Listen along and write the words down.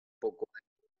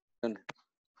Hola,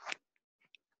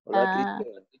 Ah,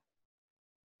 teacher.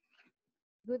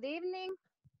 Good evening.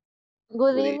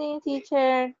 good Good evening,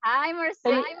 teacher. Hi,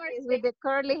 Fel- Mercedes, with the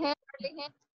curly hair.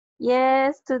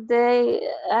 Yes, today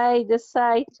I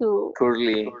decide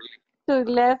Curly. to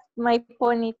left my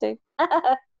ponytail.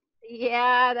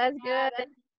 Yeah, that's good.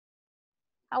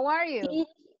 How are you? Teach,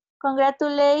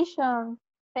 congratulations.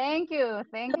 Thank you.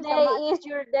 Thank you so Today much. is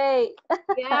your day.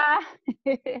 Yeah.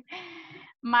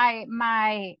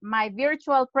 My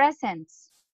virtual presence.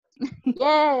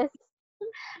 Yes,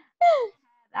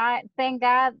 I thank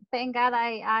God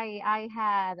I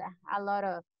had a lot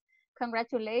of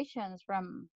congratulations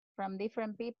from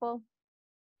different people.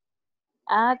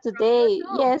 From you today.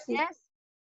 too. Yes, Yes.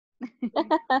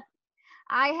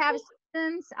 I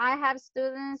have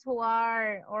students who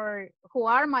are or who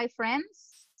are my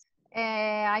friends.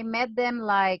 I met them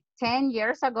like 10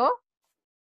 years ago.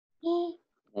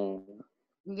 Mm,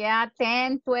 Yeah,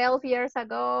 10, 12 years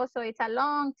ago. So it's a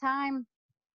long time.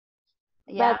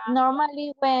 Yeah. but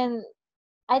normally when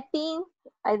I think,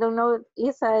 I don't know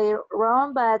if I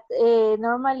wrong, but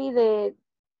normally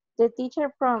the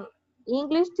teacher from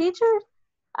English teachers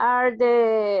are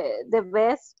the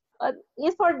best.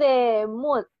 It's for the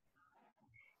mood.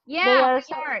 They Yeah, are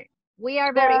so we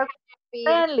are they very are happy,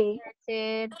 friendly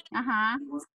excited. Uh-huh.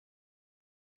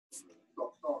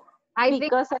 I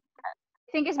because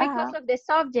think it's because uh, of the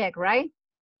subject, right?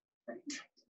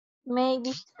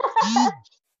 maybe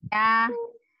Yeah.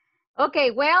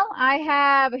 Okay, well, I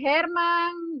have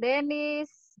Herman, Dennis,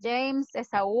 James,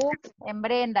 Esaú, and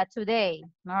Brenda today.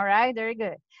 All right, very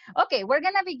good. Okay, we're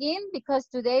gonna begin because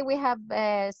today we have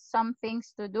some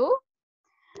things to do.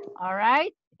 All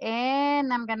right,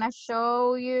 and I'm gonna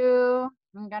show you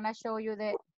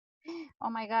the, oh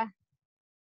my God,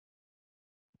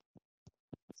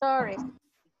 sorry.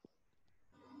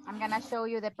 I'm gonna show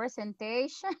you the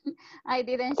presentation. I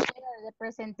didn't share the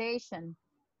presentation.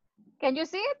 Can you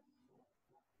see it?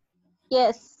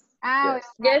 yes. Oh,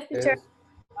 yes. yes, Yes.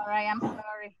 all right, I'm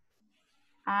sorry.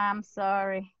 I'm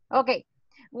sorry. Okay.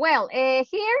 Well,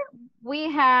 here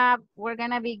we're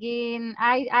gonna begin.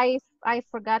 I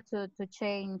forgot to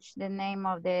change the name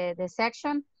of the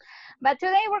section. But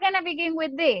today we're gonna begin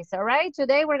with this, all right?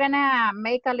 Today we're gonna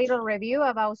make a little review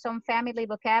about some family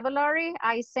vocabulary.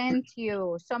 I sent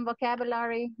you some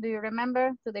vocabulary, do you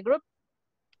remember, to the group?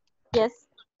 Yes.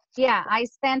 Yeah, I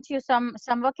sent you some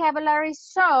vocabulary.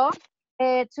 So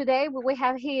today we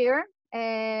have here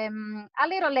a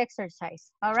little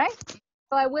exercise, all right?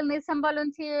 So I will need some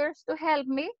volunteers to help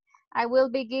me. I will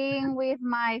begin with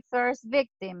my first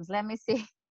victims. Let me see.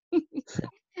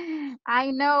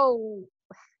 I know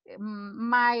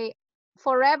my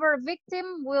forever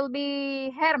victim will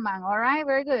be Herman, all right?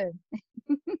 Very good.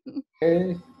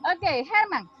 Okay. Okay,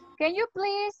 Herman, can you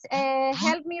please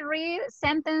help me read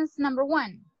sentence number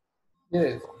 1?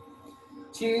 Yes.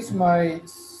 She's my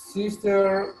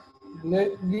sister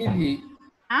Lily.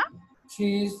 Huh?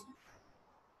 She's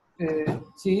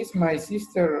she's my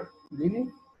sister Lily.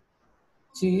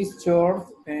 She's short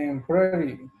and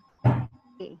pretty.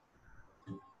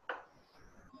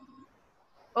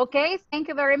 Okay, thank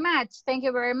you very much. Thank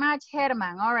you very much,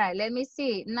 Herman. All right, let me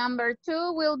see. Number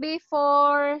 2 will be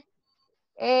for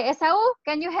Esaú.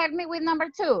 Can you help me with number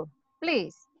 2,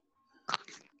 please?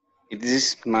 It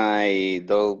is my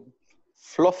dog,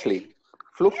 Fluffy.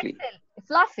 Fluffy.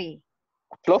 Fluffy.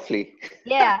 Fluffy.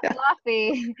 Yeah,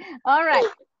 Fluffy. All right.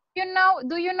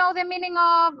 Do you know the meaning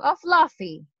of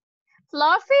Fluffy?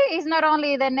 Fluffy is not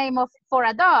only the name for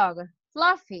a dog.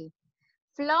 Fluffy.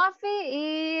 Fluffy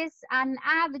is an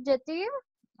adjective,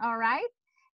 all right?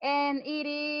 And it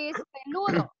is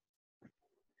peludo,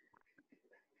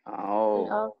 Oh,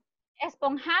 Love.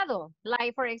 esponjado,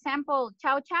 like for example,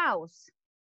 chow chows.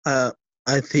 Uh,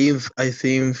 I think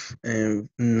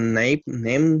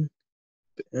name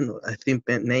I think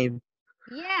name.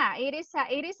 Yeah, it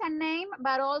is a name,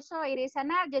 but also it is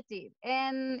an adjective,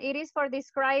 and it is for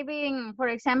describing, for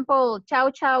example, chow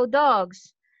chow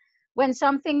dogs, when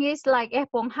something is like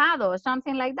esponjado,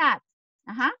 something like that.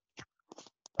 Uh-huh.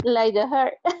 Like the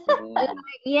hair. mm,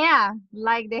 Yeah,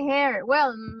 like the hair.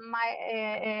 Well, my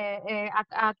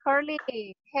a curly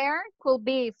hair could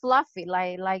be fluffy,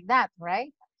 like that,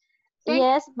 right? Thank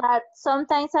Yes, but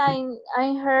sometimes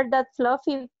I heard that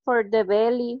fluffy for the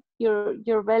belly.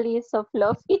 Your belly is so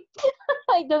fluffy.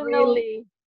 I don't know. Really.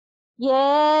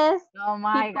 Yes, Oh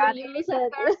my people God, use this is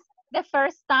it. the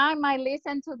first time I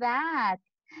listened to that.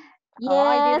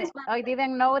 Oh, Yes, I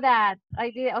didn't know that.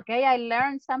 Okay, I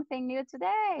learned something new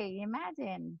today.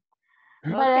 Imagine.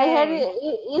 but I heard Okay,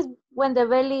 it is when the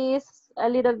belly is a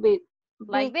little bit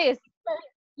like big. this.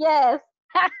 Yes.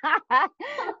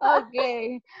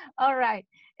 Okay, all right.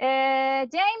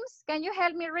 James, can you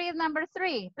help me read number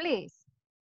 3, please?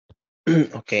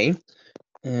 Okay.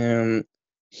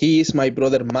 He is my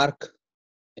brother Mark.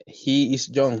 He is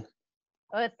young.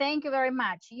 Thank you very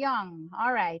much. Young.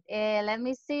 All right. Let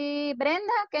me see.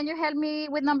 Brenda, can you help me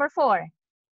with number 4,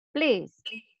 please?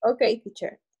 Okay,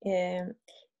 teacher.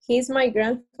 He's my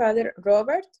grandfather,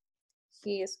 Robert.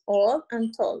 He is old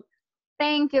and tall.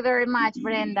 Thank you very much,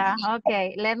 Brenda.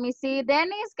 Okay, let me see.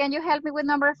 Dennis, can you help me with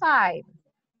number 5?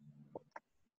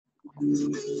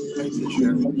 Hi,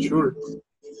 teacher. Sure.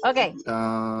 Okay.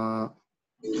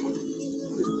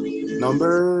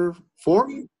 Number 4?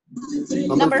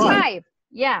 Number 5. 5.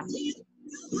 Yeah.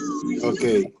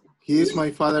 Okay. He is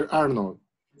my father, Arnold.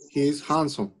 He is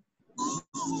handsome.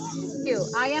 Thank you.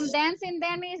 I am dancing,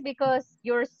 Dennis, because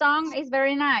your song is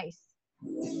very nice.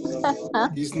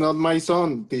 He's not my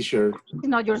son, teacher. It's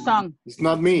not your song. It's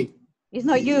not me. It's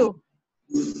not you.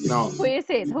 No. Who is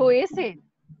it? Who is it?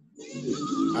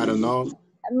 I don't know.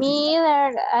 Me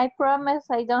either. I promise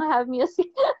I don't have music.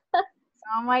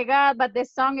 Oh my God, but the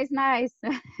song is nice.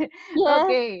 Yes.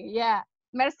 Okay, yeah.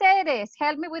 Mercedes,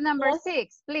 help me with number Yes.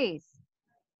 6, please.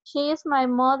 She is my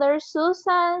mother,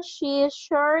 Susan. She is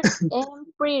short and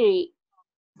pretty.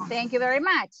 Thank you very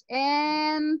much.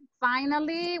 And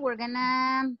finally, we're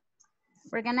gonna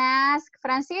ask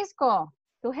Francisco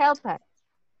to help us.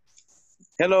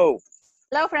 Hello.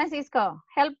 Hello, Francisco.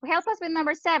 Help us with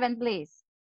number 7, please.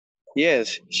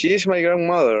 Yes, she is my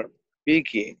grandmother,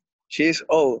 Vicky. She is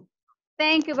old.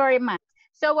 Thank you very much.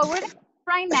 So what we're gonna do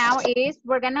right now is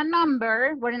we're gonna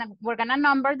number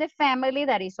the family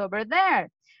that is over there,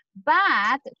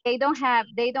 but they don't have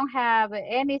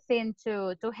anything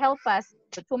to help us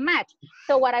to match.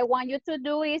 So what I want you to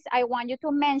do is I want you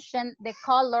to mention the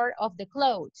color of the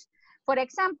clothes. For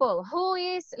example, who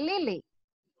is Lily?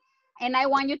 And I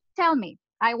want you to tell me.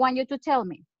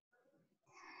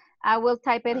 I will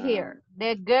type it here.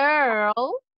 The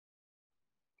girl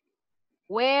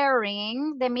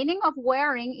wearing, the meaning of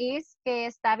wearing is que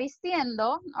está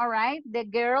vistiendo, all right? The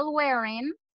girl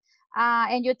wearing,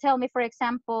 and you tell me, for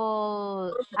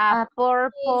example, a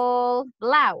purple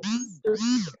blouse,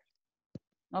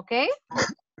 okay?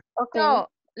 Okay. So,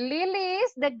 Lily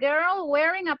is the girl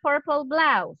wearing a purple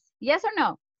blouse, yes or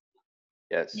no?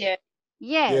 Yes. Yeah.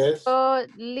 Yes, Yes. so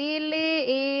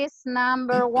Lily is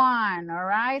number 1, all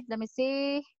right? Let me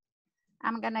see.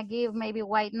 I'm gonna give maybe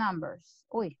white numbers.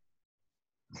 Uy.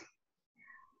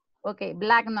 Okay,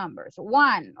 black numbers.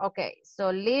 1. Okay,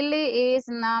 so Lily is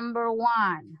number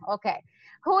 1. Okay,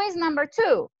 who is number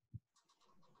 2?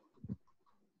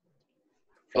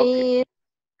 Is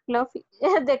Fluffy.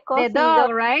 The coffee The dog,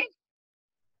 dog. right?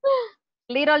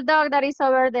 Little dog that is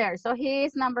over there. So he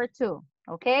is number 2.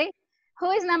 Okay, who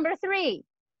is number 3?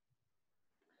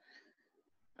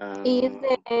 Is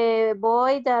the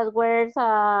boy that wears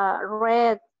a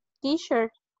red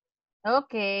t-shirt.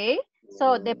 Okay,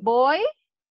 so the boy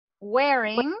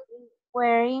wearing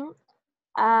Wearing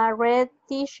a red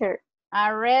t-shirt.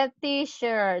 a red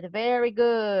t-shirt. Very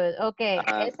good. Okay,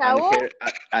 and Esau,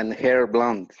 hair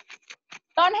blonde.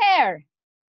 blonde hair.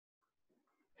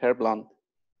 Hair blonde.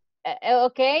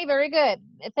 Okay, very good.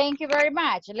 Thank you very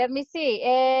much. Let me see.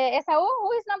 Esau,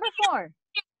 who is number 4?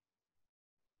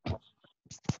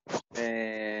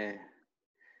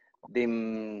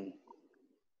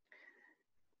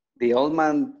 The old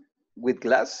man with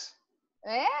glass.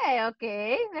 Hey,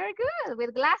 okay, very good.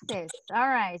 With glasses. All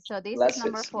right, so this is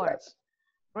number 4. Glass.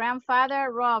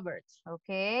 Grandfather Robert.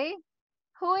 Okay.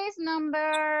 Who is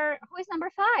number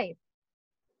 5?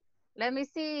 Let me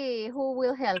see who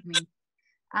will help me.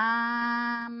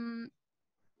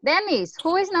 Dennis,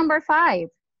 who is number 5?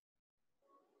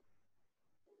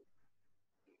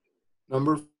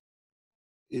 Number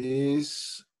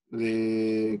is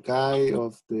the guy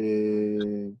of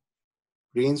the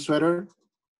green sweater.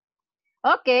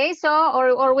 Okay, so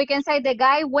or we can say the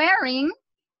guy wearing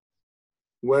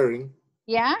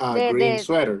yeah a green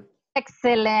sweater.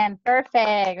 Excellent,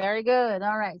 perfect, very good.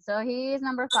 All right, so he is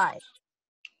number 5.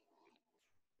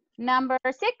 Number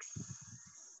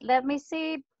 6, let me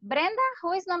see. Brenda,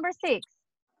 who is number 6?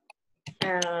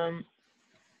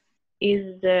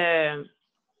 Is the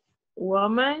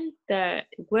woman that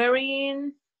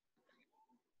wearing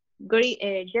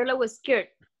yellow skirt.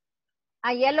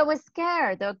 A yellow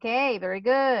skirt. Okay, very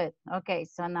good. Okay,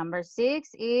 so number 6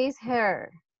 is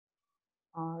her.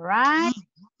 All right.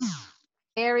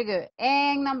 Very good.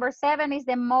 And number 7 is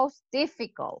the most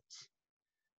difficult.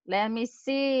 Let me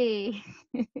see.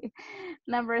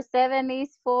 Number 7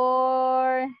 is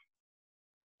for,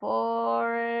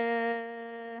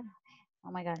 oh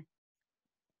my God.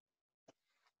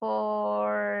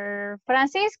 for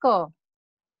Francisco.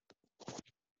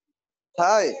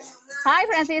 Hi. Hi,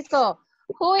 Francisco.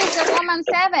 Who is the woman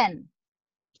 7?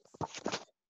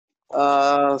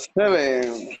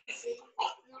 7.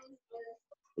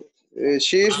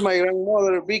 She is my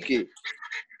grandmother, Vicky.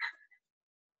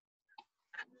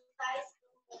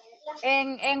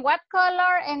 And what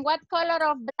color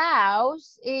of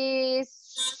blouse is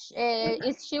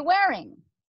she wearing?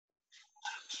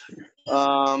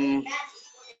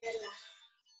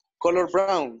 Color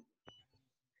brown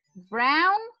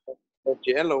Brown? or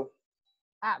yellow.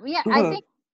 Yeah, I think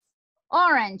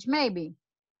orange, maybe.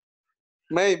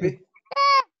 Maybe.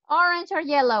 Orange or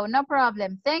yellow, no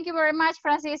problem. Thank you very much,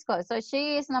 Francisco. So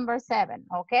she is number 7,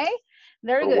 okay?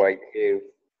 Very good. White hair.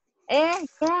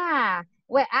 Yeah.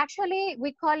 Well, actually,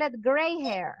 we call it gray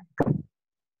hair.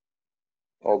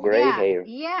 Or gray hair.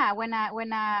 Yeah, when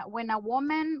a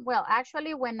woman, well,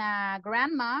 actually, when a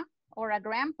grandma or a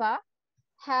grandpa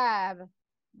have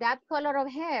that color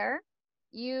of hair,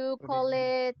 you call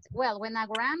it, well, when a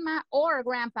grandma or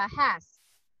grandpa has.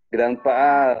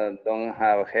 Grandpa don't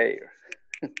have hair.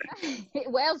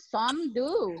 Well, some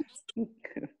do.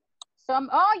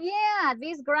 Oh yeah,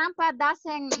 this grandpa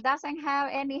doesn't have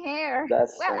any hair.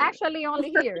 Well, actually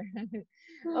only here.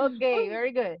 Okay,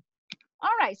 very good.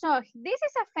 All right, so this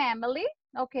is a family,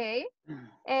 okay?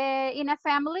 In a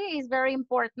family, it's very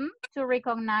important to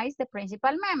recognize the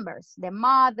principal members, the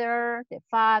mother, the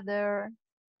father,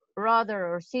 brother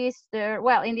or sister.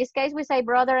 Well, in this case, we say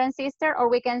brother and sister, or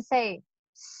we can say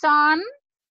son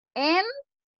and,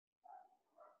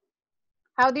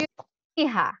 how do you say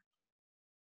hija?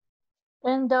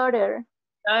 And daughter.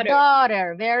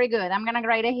 Daughter, very good. I'm gonna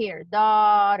write it here,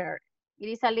 daughter. It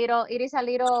is a little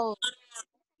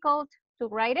difficult to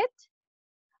write it,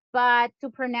 but to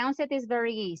pronounce it is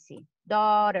very easy.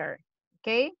 Daughter,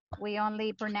 okay? We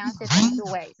only pronounce it in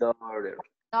 2 ways. Daughter.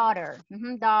 Daughter,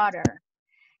 daughter.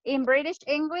 In British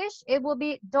English, it will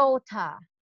be daughter.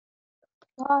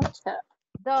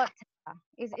 Daughter.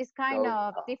 It's kind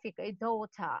of difficult.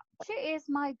 Daughter. She is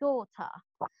my daughter.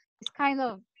 It's kind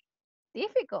of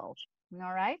difficult.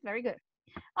 All right, very good.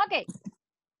 Okay.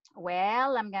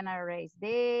 Well, I'm gonna erase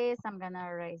this. I'm gonna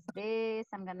erase this.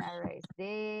 I'm gonna erase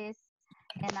this.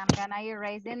 And I'm gonna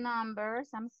erase the numbers.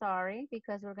 I'm sorry,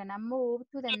 because we're gonna move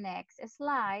to the next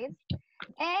slide.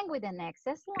 And with the next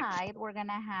slide, we're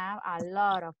gonna have a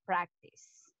lot of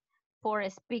practice for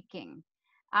speaking.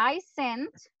 I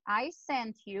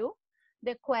sent you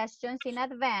the questions in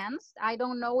advance. I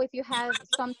don't know if you have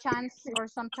some chance or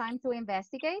some time to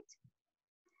investigate.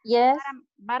 Yes.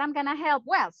 But I'm gonna help.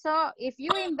 Well, so if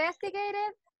you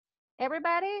investigated,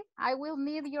 everybody, I will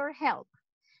need your help.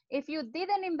 If you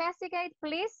didn't investigate,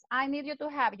 please, I need you to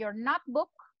have your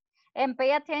notebook and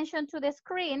pay attention to the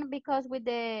screen, because with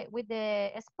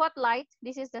the spotlight,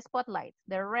 this is the spotlight,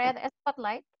 the red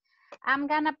spotlight, I'm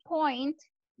gonna point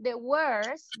the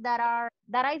words that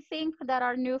I think that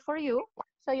are new for you,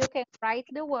 so you can write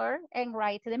the word and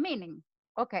write the meaning.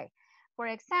 Okay, for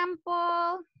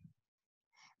example,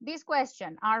 this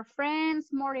question, are friends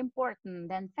more important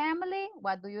than family?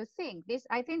 What do you think?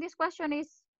 I think this question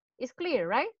is clear,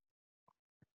 right?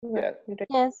 Yes.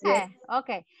 Yes.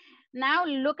 Okay. Now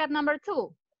look at number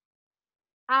 2.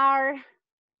 Are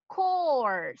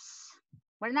chores.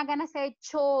 We're not gonna say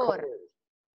chore.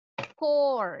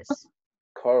 Chores.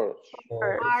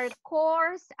 Are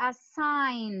chores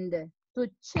assigned to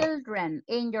children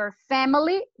in your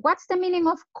family? What's the meaning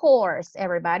of chores,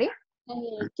 everybody?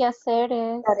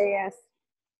 Quehaceres. Tareas.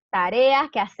 Tareas,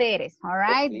 quehaceres. All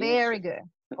right, very good.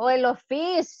 O el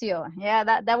oficio. Yeah,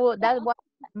 that's what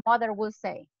mother will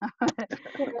say.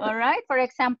 All right. For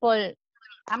example,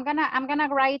 I'm gonna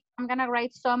write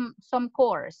some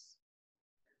chores.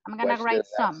 I'm gonna write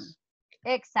some.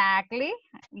 Exactly.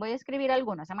 Voy a escribir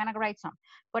algunos. I'm gonna write some.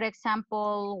 For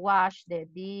example, wash the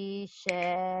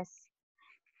dishes,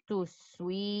 to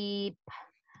sweep,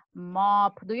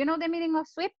 mop. Do you know the meaning of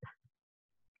sweep?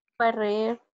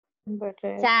 Barrer.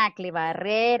 Exactly,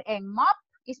 barrer, and mop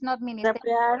is not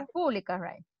ministerio público,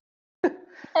 right?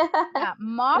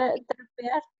 Mop,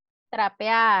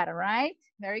 trapear, right?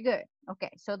 Very good.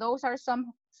 Okay, so those are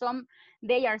some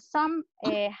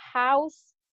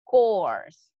house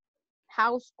chores.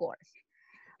 House chores.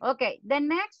 Okay, the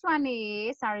next one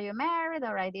is, are you married?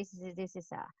 All right, this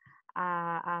is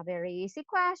a very easy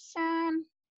question.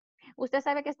 Usted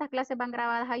sabe que estas clases van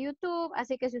grabadas a YouTube,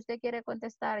 así que si usted quiere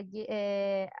contestar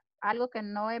algo que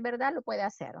no es verdad, lo puede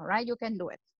hacer, all right? You can do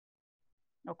it.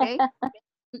 Okay?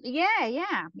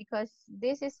 Yeah, because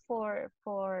this is for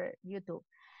YouTube.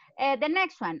 The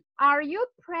next one, are you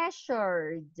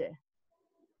pressured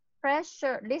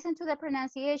pressure. Listen to the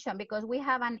pronunciation because we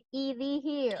have an ED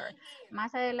here.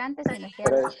 Más adelante, si nos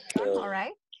queda all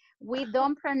right? We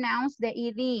don't pronounce the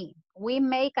ED. We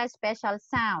make a special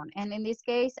sound. And in this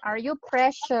case, are you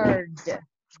pressured?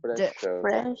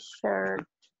 Pressured.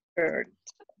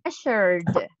 Pressured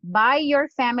by your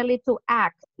family to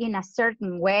act in a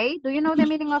certain way. Do you know the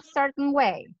meaning of certain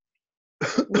way?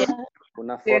 Yeah.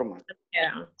 Una forma.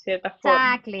 Cierta forma.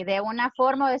 Exactly, de una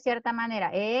forma o de cierta manera.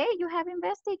 Hey, you have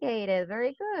investigated.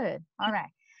 Very good. All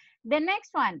right. The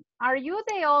next one. Are you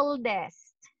the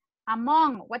oldest?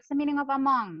 Among. What's the meaning of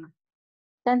among?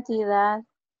 Cantidad.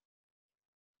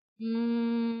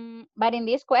 But in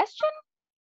this question,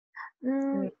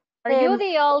 are you El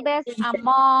the oldest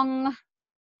among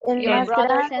your más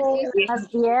brothers and grande, sisters? más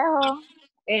viejo.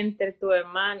 Entre tus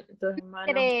hermanos.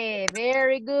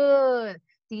 Very good,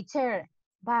 teacher.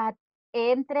 But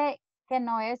entre, que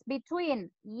no es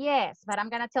between. Yes, but I'm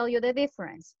going to tell you the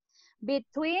difference.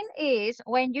 Between is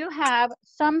when you have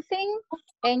something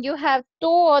and you have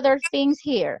two other things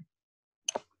here.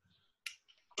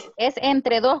 Es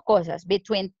entre dos cosas,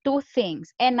 between two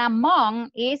things. And among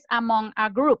is among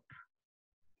a group.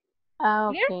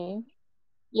 Okay.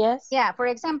 Yes. Yeah, for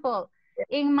example,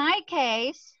 in my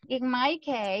case,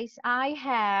 I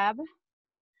have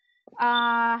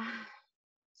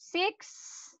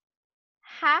 6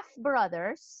 half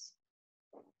brothers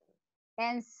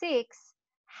and 6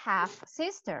 half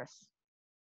sisters.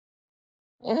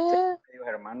 Medios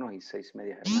hermanos y 6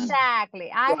 medias hermanas.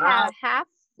 Exactly. I have half,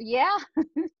 yeah.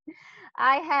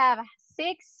 I have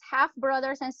 6 half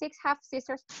brothers and 6 half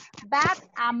sisters, but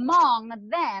among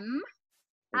them,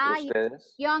 I am the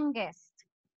youngest.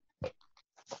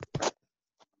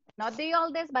 Not the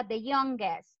oldest, but the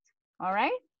youngest. All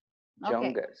right?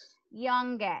 Okay.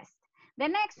 Youngest. The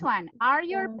next one. Are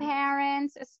your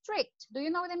parents strict? Do you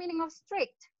know the meaning of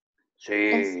strict?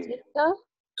 Sí.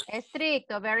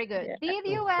 Estricto, very good. Yeah. Did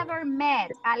you ever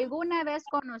met, alguna vez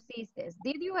conociste,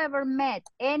 did you ever met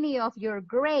any of your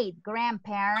great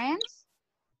grandparents?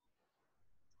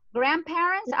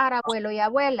 Grandparents are abuelo y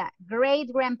abuela.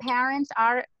 Great grandparents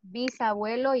are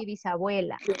bisabuelo y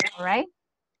bisabuela. All right?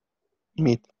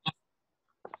 Meet.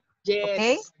 Yes.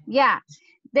 Okay? Yeah.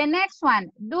 The next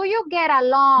one. Do you get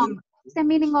along? What's the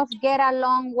meaning of get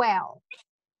along well?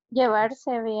 Llevarse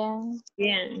bien.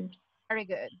 Bien. Very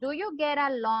good. Do you get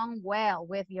along well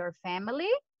with your family?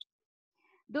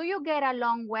 Do you get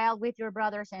along well with your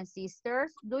brothers and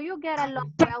sisters? Do you get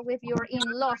along well with your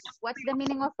in-laws? What's the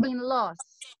meaning of in-laws?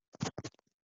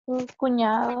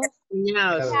 Cuñados.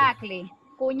 Exactly.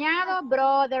 Cuñado,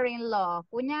 brother-in-law.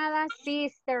 Cuñada,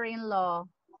 sister-in-law.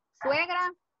 Suegra,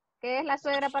 ¿qué es la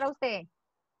suegra para usted?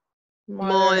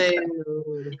 Mother.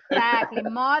 Exactly.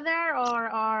 Mother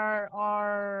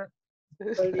or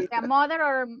yeah, mother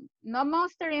or no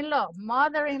monster-in-law.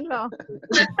 Mother-in-law.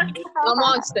 No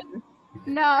monster.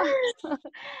 No.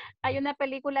 Hay una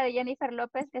película de Jennifer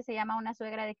López que se llama Una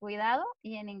suegra de cuidado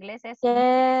y en inglés es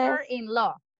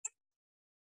mother-in-law.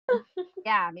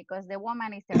 Yeah, because the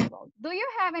woman is terrible. Do you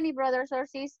have any brothers or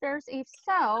sisters? If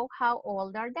so, how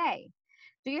old are they?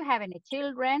 Do you have any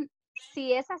children?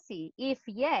 Si es así. If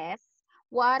yes,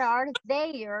 what are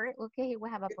their, okay, we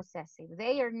have a possessive,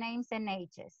 their names and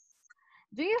ages.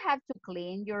 Do you have to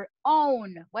clean your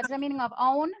own? What's the meaning of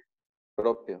own?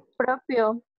 Propio.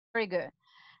 Very good.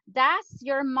 Does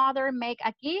your mother make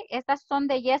aquí? Estas son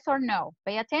de yes or no.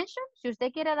 Pay attention. Si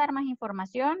usted quiere dar más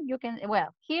información, you can,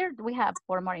 well, here we have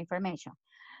for more information.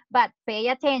 But pay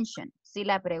attention. Si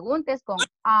la pregunta es con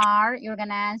are, you're going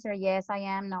to answer yes, I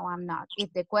am, no, I'm not.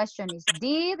 If the question is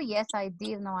did, yes, I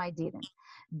did, no, I didn't.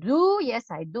 Do, yes,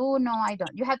 I do, no, I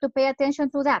don't. You have to pay attention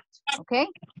to that, okay?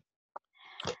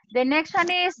 The next one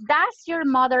is, does your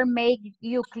mother make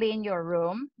you clean your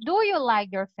room? Do you like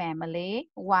your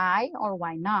family? Why or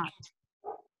why not?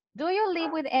 Do you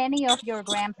live with any of your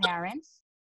grandparents?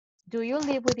 Do you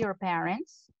live with your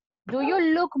parents? Do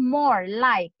you look more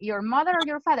like your mother or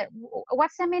your father?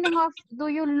 What's the meaning of do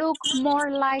you look more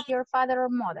like your father or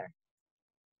mother?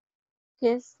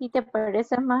 Que si te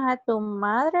pareces más a tu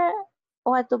madre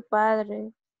o a tu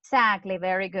padre. Exactly,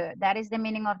 very good. That is the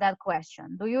meaning of that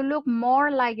question. Do you look more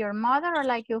like your mother or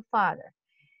like your father?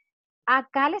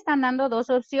 Acá le están dando dos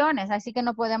opciones, así que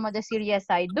no podemos decir yes,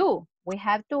 I do. We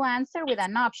have to answer with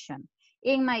an option.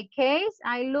 In my case,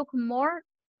 I look more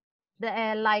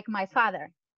like my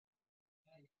father.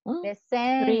 The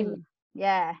same. Really?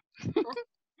 Yeah.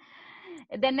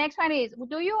 The next one is,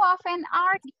 do you often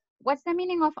argue? What's the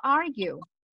meaning of argue?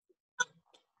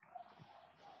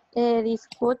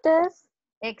 Discutes.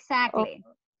 Exactly.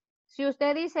 Si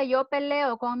usted dice yo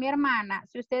peleo con mi hermana,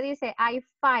 si usted dice I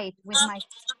fight with my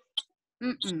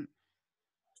Mm-mm.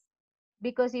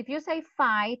 Because if you say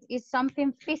fight, it's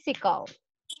something physical.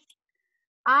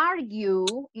 Argue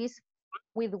is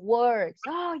with words.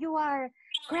 Oh, you are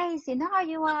crazy. No,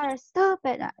 you are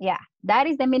stupid. Yeah, that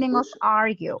is the meaning of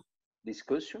argue.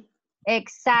 Discussion.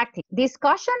 Exactly.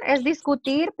 Discussion es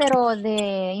discutir, pero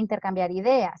de intercambiar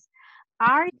ideas.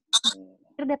 Argue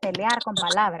es de pelear con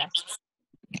palabras.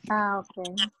 Ah,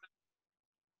 okay.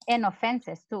 And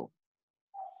offenses too.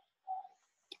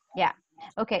 Yeah.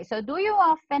 Okay, so do you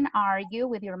often argue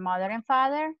with your mother and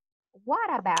father? What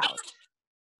about?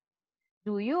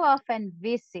 Do you often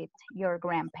visit your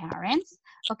grandparents?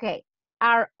 Okay,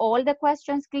 are all the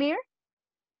questions clear?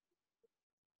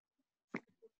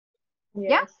 Yeah?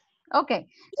 Yes. Okay,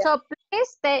 so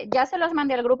please, ya se los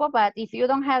mandé al grupo, but if you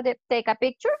don't have the, take a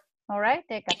picture, all right,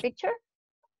 take a picture.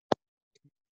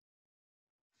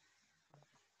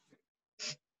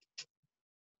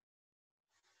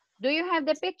 Do you have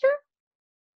the picture?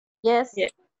 Yes. Yeah.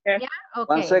 Yeah,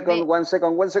 okay. One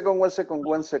second.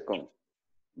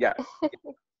 Yeah.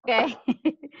 Okay,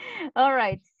 all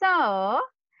right, so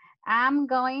I'm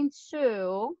going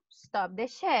to stop the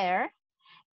share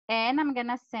and I'm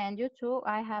gonna send you to,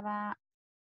 I have a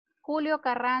Julio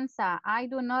Carranza. I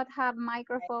do not have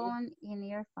microphone in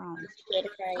earphones.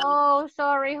 Oh,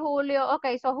 sorry, Julio.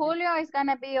 Okay, so Julio is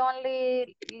gonna be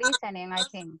only listening, I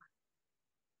think.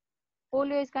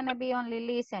 Julio is gonna be only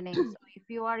listening. So if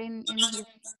you are in his,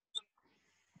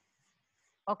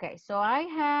 okay, so I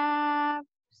have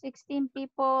 16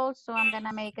 people, so I'm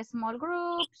gonna make a small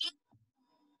groups.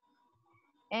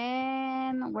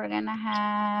 And we're gonna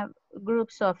have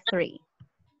groups of 3.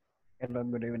 Hello,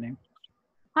 good evening.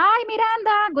 Hi,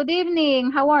 Miranda. Good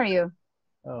evening. How are you?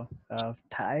 Oh,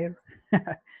 tired.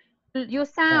 You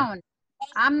sound,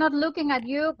 I'm not looking at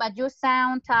you, but you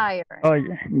sound tired. Oh,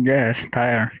 yes,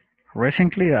 tired.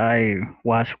 Recently, I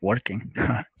was working.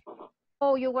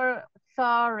 Oh, you were,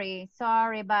 sorry,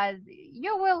 but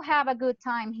you will have a good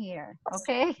time here,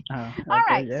 okay? All Okay,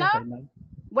 right, yes, so I know.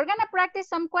 we're gonna practice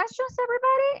some questions,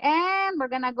 everybody, and we're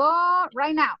gonna go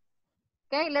right now.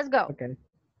 Okay, let's go. Okay.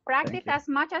 Practice as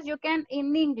much as you can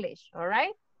in English, all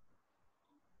right?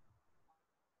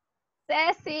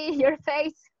 Ceci, your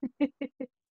face.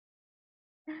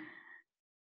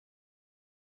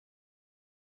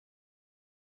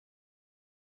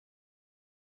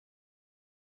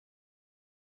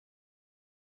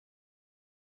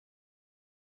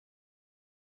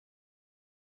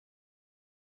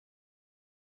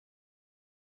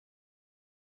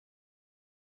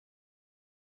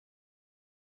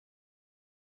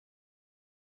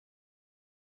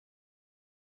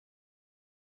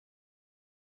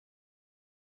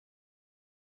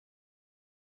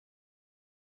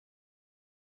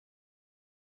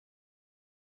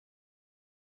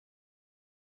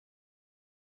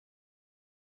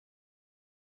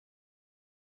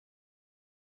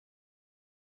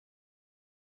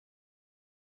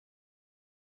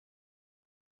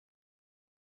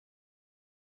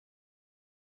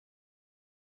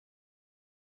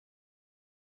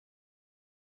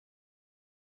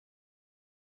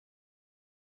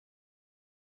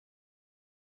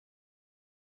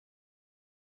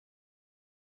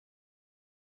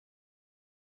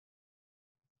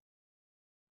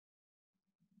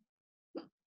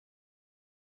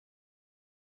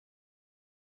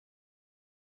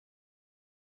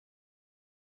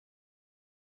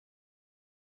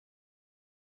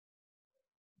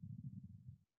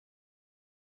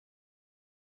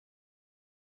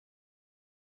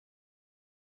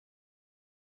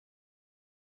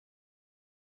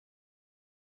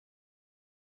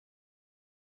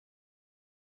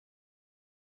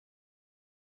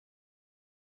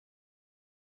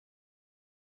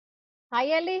 Hi,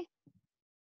 Ellie.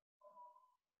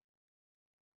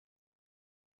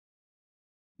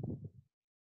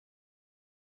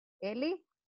 Ellie?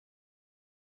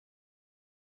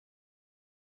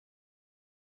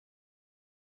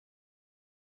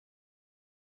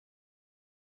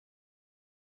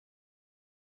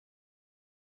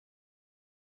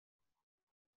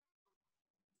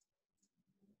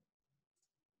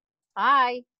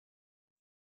 Hi.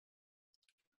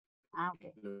 Ah,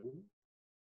 okay.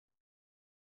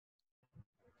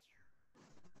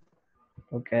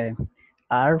 Okay.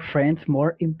 Are friends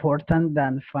more important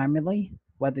than family?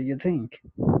 What do you think?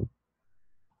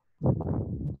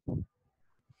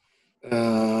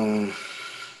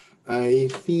 I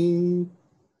think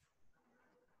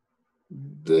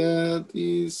that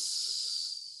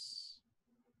is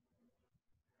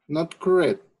not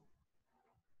correct.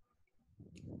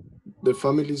 The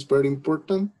family is very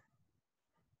important.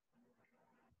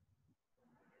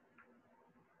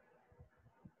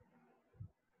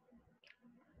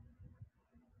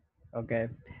 Okay.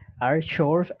 Are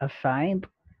chores assigned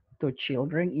to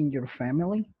children in your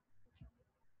family?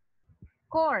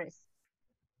 Course.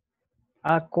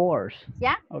 Course.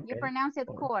 Yeah, Okay. you pronounce it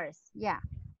course. Yeah.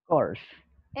 Course.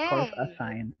 Course Hey.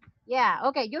 assigned. Yeah,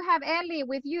 okay. You have Ellie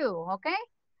with you, okay?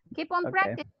 Keep on Okay.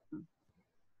 practicing.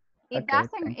 It Okay.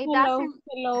 doesn't. Hello.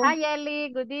 Hi, Ellie.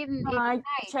 Good evening. Hi,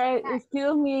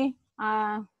 excuse me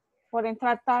por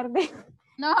entrar tarde.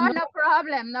 No, no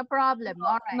problem, no problem.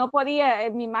 All right. No podía,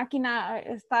 mi máquina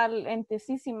está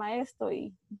lentecísima esto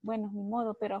y bueno, ni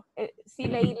modo, pero sí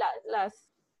leí las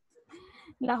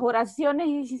oraciones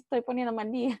y sí estoy poniendo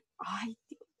mal día. Ay,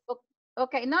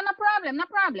 Okay, no problem, no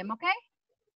problem, okay?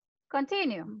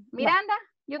 Continue. Miranda,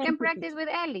 you can practice with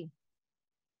Ellie.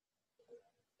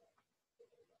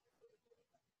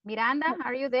 Miranda,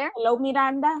 are you there? Hello,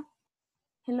 Miranda.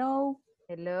 Hello.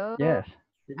 Hello. Yes.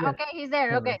 Okay, he's there.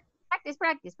 Hello. Okay.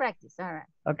 Practice. All right.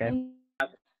 Okay.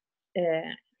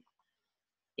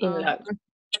 In love.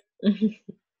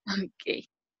 Okay.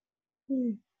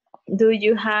 Do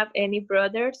you have any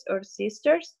brothers or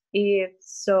sisters? If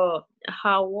so,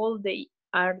 how old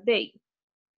are they?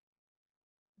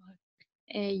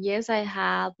 Yes, I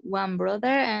have one brother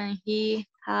and he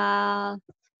has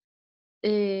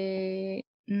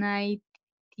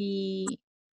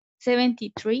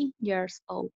 73 years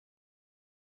old.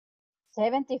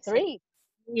 73.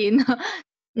 You know,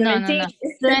 no.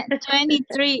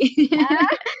 23.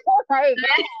 Oh my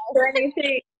God.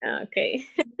 23. Okay.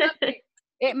 Okay.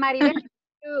 Maribel,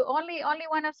 only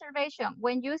one observation.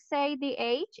 When you say the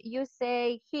age, you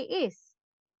say he is.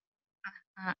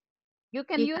 You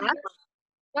can use.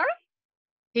 Sorry?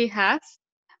 He has.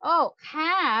 Oh,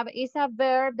 have is a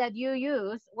verb that you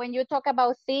use when you talk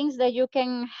about things that you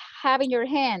can have in your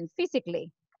hand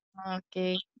physically.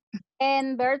 Okay.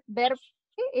 And verb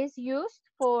is used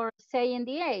for saying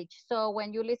the age. So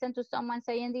when you listen to someone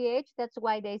saying the age, that's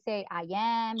why they say I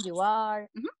am, you are.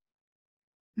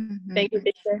 Thank you,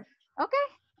 teacher. Okay.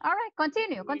 All right.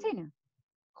 Continue.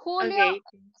 Julio, Okay.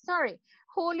 sorry.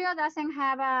 Julio doesn't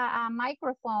have a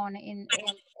microphone in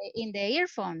the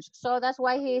earphones. So that's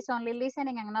why he is only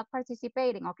listening and not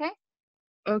participating. Okay?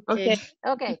 Okay.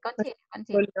 Okay.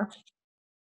 Continue.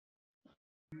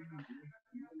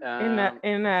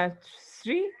 En la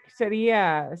street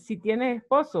sería si tienes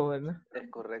esposo, ¿verdad? Es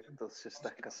correcto, si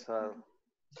estás casado.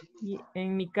 Y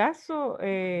en mi caso,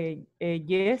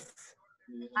 yes.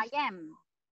 I am.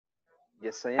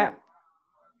 Yes, I am.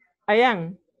 I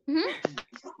am.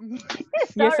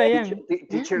 Yes, I am.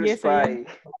 Teacher Yes, spy.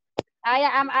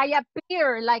 I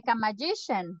appear like a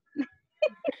magician.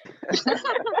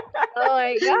 Oh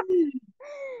my God.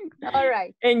 All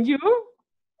right. And you,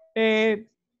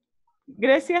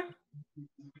 Grecia?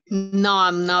 No,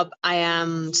 I'm not. I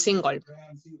am single.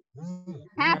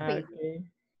 Happy.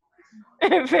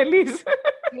 Okay. Feliz.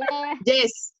 Yeah.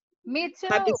 Yes. Me too.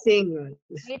 Happy single.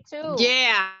 Me too.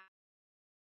 Yeah.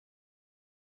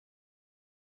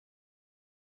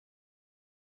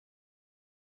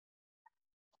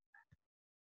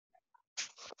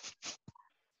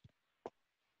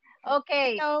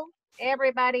 Okay. Hello.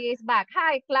 Everybody is back.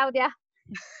 Hi, Claudia.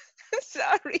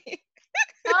 Sorry.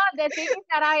 No, the thing is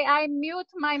that I mute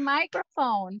my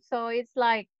microphone. So it's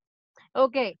like,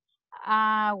 okay.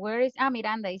 Where is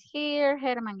Miranda is here,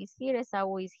 Herman is here,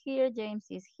 Esau is here, James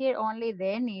is here, only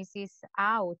Dennis is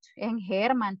out, and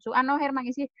Herman too. No, Herman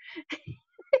is here.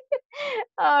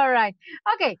 All right.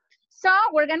 Okay. So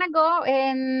we're gonna go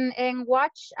and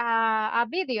watch a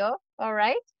video, all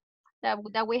right,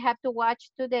 that we have to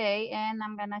watch today, and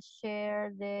I'm gonna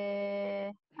share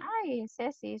the.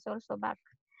 Ceci is also back.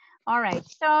 All right.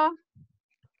 So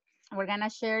we're gonna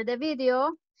share the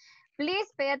video.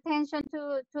 Please pay attention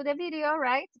to the video,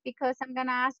 right? Because I'm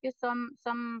gonna ask you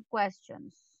some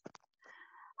questions.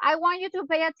 I want you to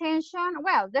pay attention.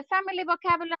 Well, the family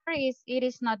vocabulary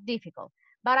is not difficult,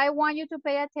 but I want you to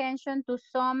pay attention to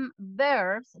some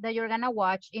verbs that you're gonna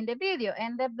watch in the video,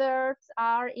 and the verbs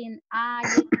are in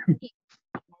ing,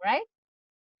 right?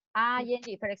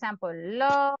 Ing. For example,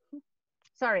 love.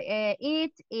 Sorry,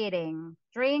 eat, eating,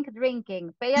 drink,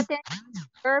 drinking. Pay attention to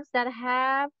verbs that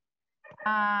have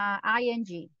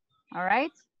ing. All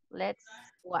right, let's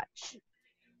watch.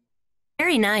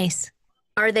 Very nice.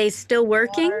 Are they still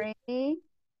working?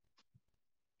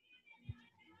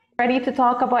 Ready to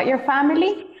talk about your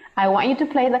family? I want you to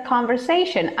play the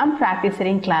conversation and practice it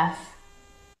in class.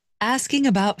 Asking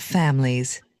about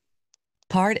families.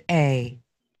 Part A.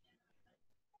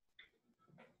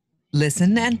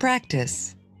 Listen and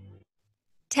practice.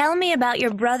 Tell me about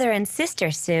your brother and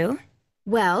sister, Sue.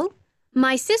 Well,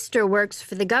 my sister works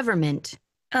for the government.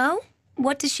 Oh?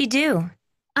 What does she do?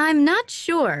 I'm not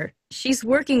sure. She's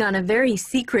working on a very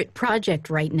secret project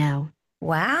right now.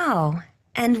 Wow.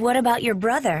 And what about your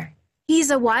brother?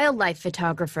 He's a wildlife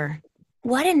photographer.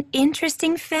 What an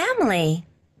interesting family.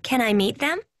 Can I meet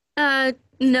them?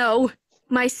 No.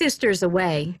 My sister's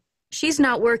away. She's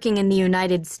not working in the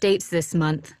United States this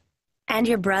month. And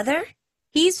your brother?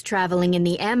 He's traveling in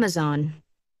the Amazon.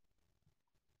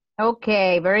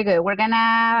 Okay, very good. We're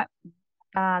gonna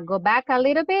go back a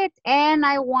little bit, and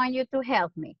I want you to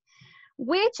help me.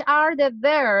 Which are the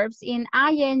verbs in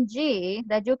ing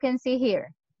that you can see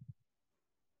here?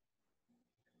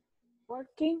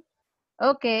 Working.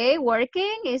 Okay,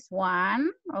 working is one.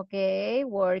 Okay,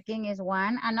 working is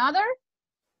one. Another?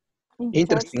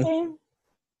 Interesting.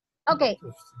 Okay.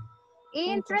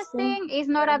 Interesting is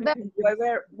not a verb.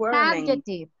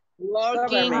 Adjective.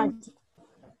 Working.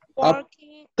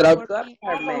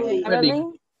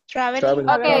 Traveling.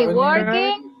 Okay,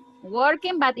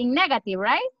 working, but in negative,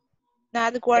 right?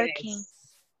 Not working.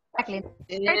 Exactly.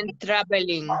 And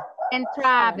traveling. And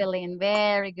traveling,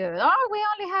 very good. Oh, we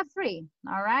only have three.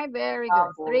 All right, very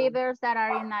good. Three verbs that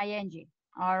are in ing.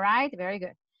 All right, very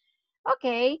good.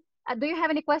 Okay, do you have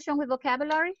any question with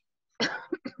vocabulary?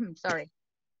 Sorry.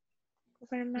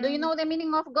 Do you know the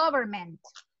meaning of government?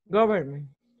 Government.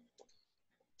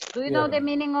 Do you know the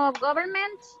meaning of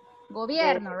government?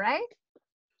 Gobierno, right?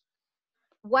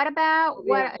 What about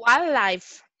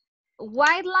Wildlife?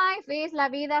 Wildlife is la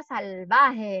vida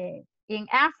salvaje in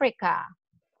Africa.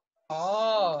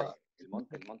 Oh. El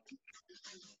monte, el monte.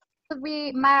 Could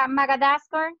be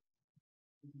Madagascar.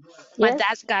 Yes.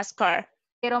 Madagascar.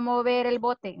 Quiero mover el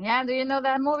bote. Yeah, do you know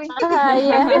that movie?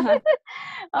 Yeah.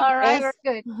 All right, Yes.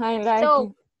 very good. I like So,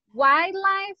 it.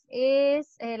 wildlife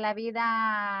is la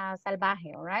vida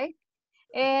salvaje, all right?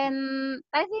 And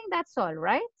I think that's all,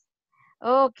 right?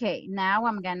 Okay, now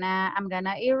I'm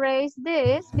gonna erase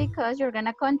this because you're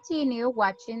gonna continue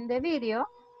watching the video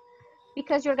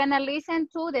because you're gonna listen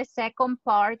to the second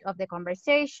part of the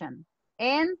conversation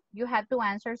and you have to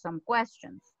answer some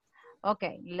questions.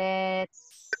 Okay,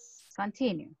 let's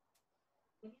continue.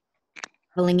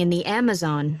 Traveling in the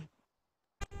Amazon.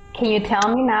 Can you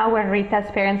tell me now where Rita's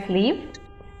parents live?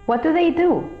 What do they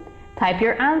do? Type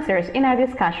your answers in our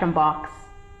discussion box.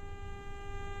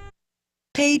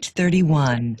 Page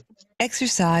 31,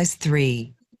 Exercise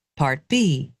 3, Part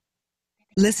B.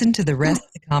 Listen to the rest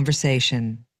of the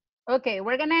conversation. Okay,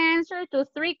 we're gonna answer to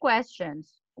three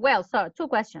questions. Well, so two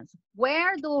questions.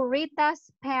 Where do Rita's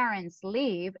parents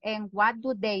live and what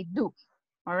do they do?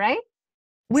 All right?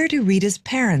 Where do Rita's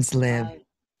parents live?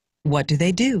 What do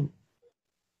they do?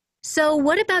 So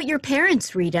what about your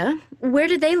parents, Rita? Where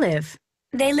do they live?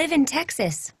 They live in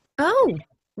Texas. Oh,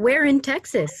 where in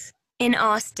Texas? In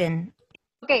Austin.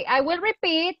 Okay, I will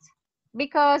repeat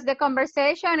because the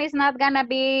conversation is not gonna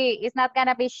be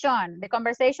shown. The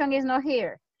conversation is not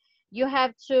here. You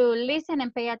have to listen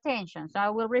and pay attention. So I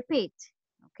will repeat.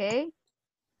 Okay.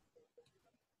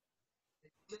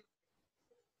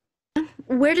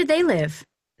 Where do they live?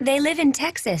 They live in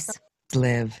Texas.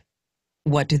 Live.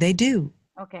 What do they do?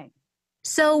 Okay.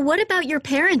 So what about your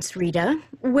parents, Rita?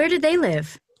 Where do they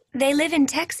live? They live in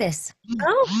Texas.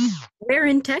 Oh, where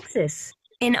in Texas?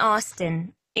 In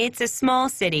Austin. It's a small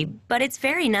city, but it's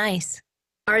very nice.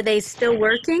 Are they still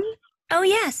working? Oh,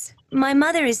 yes. My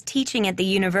mother is teaching at the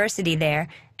university there,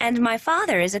 and my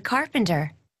father is a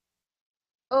carpenter.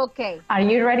 Okay. Are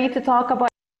you ready to talk about?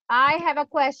 I have a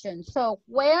question. So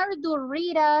where do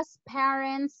Rita's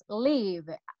parents live?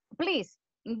 Please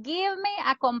give me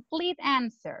a complete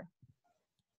answer.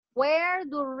 Where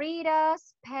do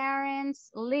Rita's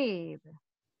parents live?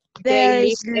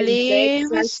 They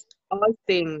live live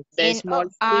Austin, the in small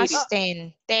city.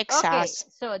 Austin, Texas. Okay,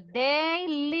 so they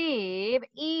live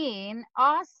in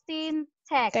Austin,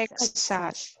 Texas.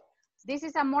 Texas. This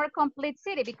is a more complete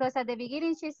city because at the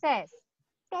beginning she says,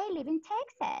 they live in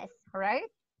Texas, right?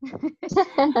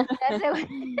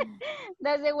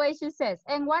 That's the way she says.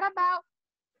 And what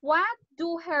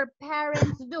do her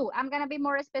parents do? I'm going to be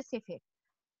more specific.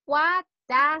 What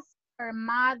does her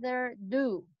mother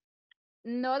do?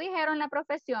 No dijeron la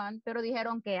profesión, pero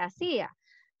dijeron que hacía.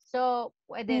 So,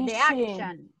 the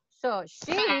action. So,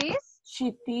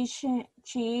 She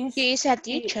is a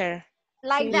teacher.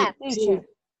 Like that. Teacher.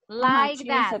 Like she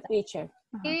that. is a teacher.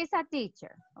 She is a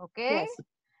teacher, okay? Yes.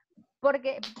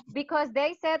 Because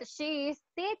they said she is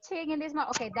teaching in this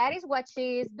moment. Okay, that is what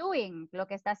she is doing, lo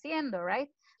que está haciendo, right?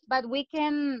 But we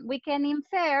can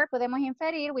infer, podemos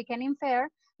inferir, we can infer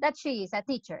that she is a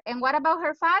teacher. And what about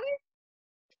her father?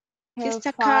 He's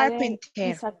a carpenter.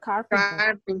 He's a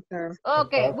carpenter.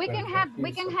 Okay, we can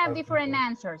have different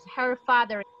answers. Her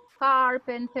father is a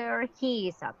carpenter, he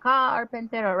is a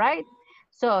carpenter, all right?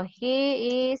 So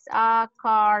he is a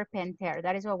carpenter.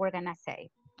 That is what we're gonna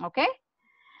say. Okay?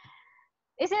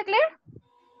 Is it clear?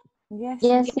 Yes.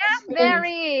 Yes. Yeah,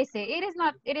 very easy.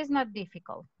 It is not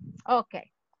difficult.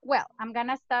 Okay. Well, I'm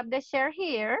gonna stop the share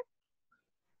here.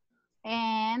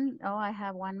 And oh, I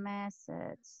have one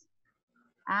message.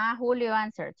 Julio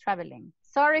answered, traveling.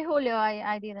 Sorry, Julio,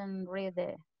 I didn't read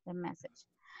the message.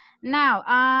 Now,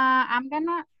 I'm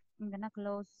gonna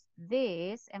close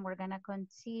this and we're gonna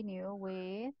continue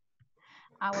with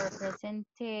our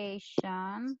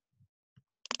presentation.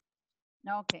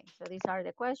 Okay, so these are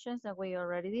the questions that we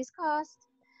already discussed,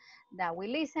 that we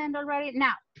listened already.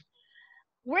 Now,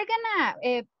 we're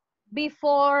gonna,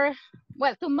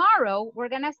 tomorrow, we're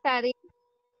gonna study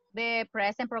the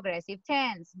present progressive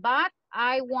tense, but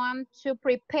I want to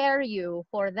prepare you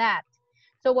for that.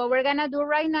 So what we're gonna do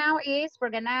right now is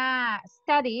we're gonna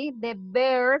study the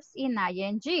verbs in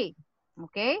ing,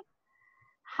 okay?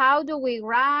 How do we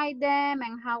write them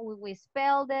and how will we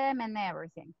spell them and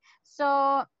everything.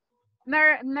 So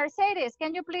Mercedes,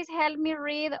 can you please help me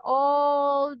read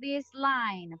all this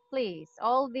line, please,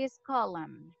 all this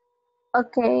column?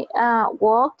 Okay,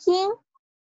 walking.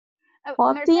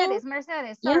 Hopping.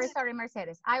 Mercedes, Yes. sorry,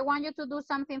 Mercedes. I want you to do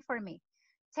something for me.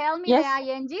 Tell me Yes.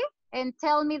 the ing and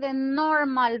tell me the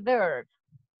normal verb,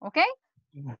 okay?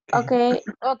 Okay.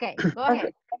 Okay, go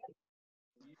ahead.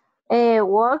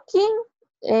 Walking.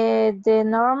 The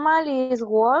normal is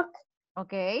walk.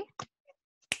 Okay.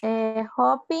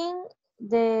 Hopping.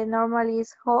 The normal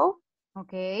is hop.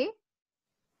 Okay.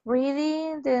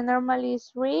 Reading. The normal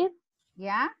is read.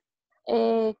 Yeah.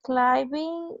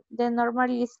 Climbing. The normal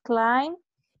is climb.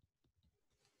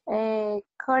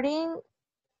 Cutting.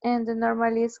 And the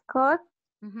normal is cut.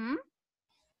 Mm-hmm.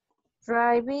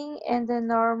 Driving. And the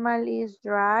normal is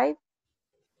drive.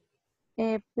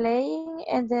 Playing.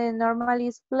 And the normal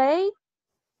is play.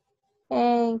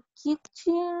 And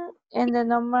kitchen. And the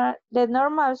normal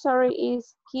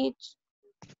is kitch.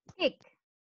 Kick.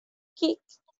 Kick.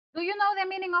 Do you know the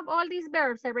meaning of all these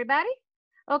verbs, everybody?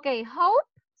 Okay, hope,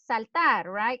 saltar,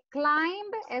 right?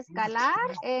 Climb,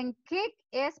 escalar, and kick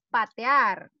es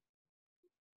patear.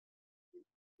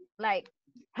 Like,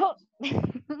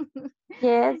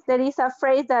 Yes, there is a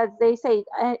phrase that they say,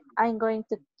 I'm going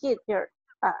to kick your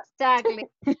ass. Exactly.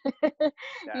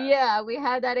 Yeah, we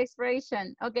have that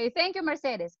expression. Okay, thank you,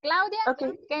 Mercedes. Claudia,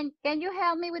 okay. Can you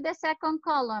help me with the second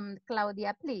column,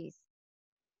 Claudia, please?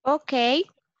 Okay.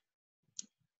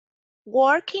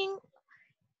 Working,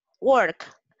 work.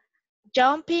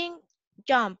 Jumping,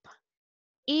 jump.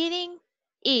 Eating,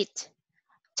 eat.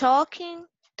 Talking,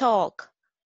 talk.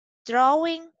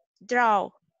 Drawing, draw.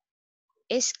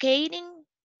 Skating,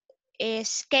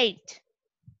 skate.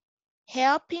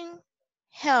 Helping,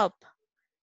 help.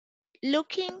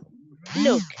 Looking,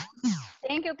 look.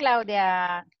 Thank you,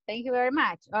 Claudia. Thank you very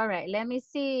much. All right, let me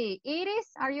see.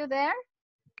 Iris, are you there?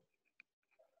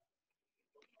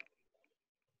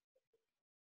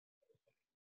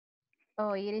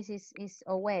 Oh, Iris is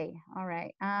away. All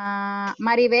right.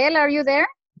 Maribel, are you there?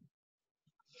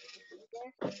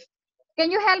 Yes.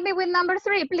 Can you help me with number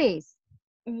 3, please?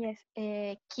 Yes.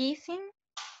 Kissing,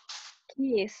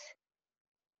 kiss.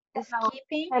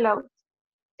 Skipping. Hello.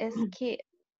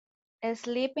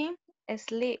 Sleeping,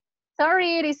 sleep.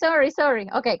 Sorry, Iris, sorry.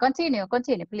 Okay, continue,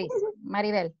 please,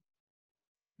 Maribel.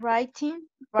 Writing,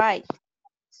 write.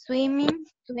 Swimming,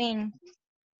 swim.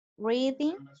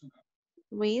 Reading,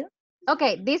 read.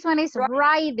 Okay, this one is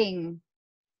riding.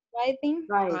 Riding,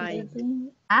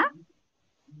 Riding. Huh?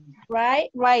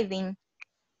 Riding.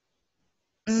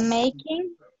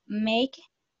 Making, make.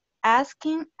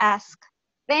 Asking, ask.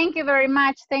 Thank you very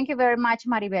much,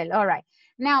 Maribel. All right.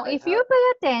 Now, if you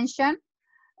pay attention,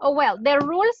 the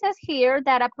rule says here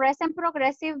that a present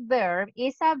progressive verb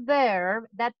is a verb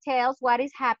that tells what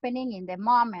is happening in the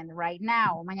moment, right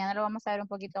now. Mañana lo vamos a ver un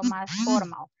poquito más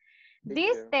formal.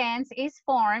 This tense is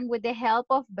formed with the help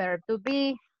of verb to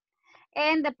be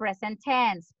and the present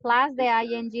tense plus the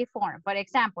ing form. For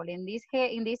example, in this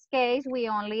case, we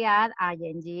only add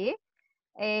ing.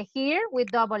 Here, we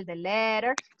double the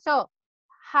letter. So,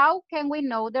 how can we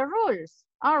know the rules?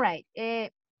 All right.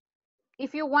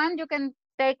 If you want, you can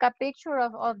take a picture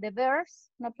of the verbs,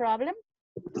 no problem.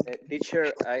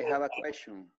 Teacher, I have a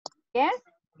question. Yes?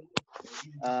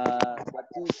 What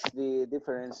is the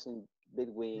difference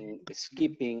between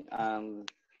skipping and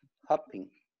hopping?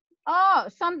 Oh,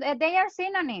 they are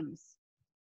synonyms.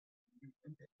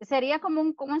 Sería como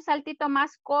un saltito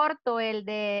más corto el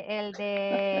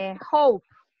de hope.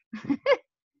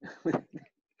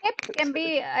 Skip can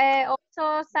be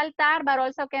also saltar, but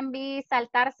also can be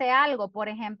saltarse algo. Por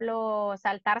ejemplo,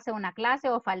 saltarse una clase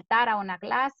o faltar a una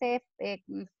clase,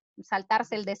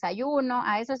 saltarse el desayuno.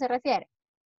 ¿A eso se refiere?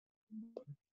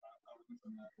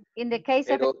 In the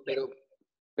case of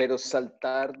Pero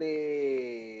saltar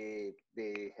de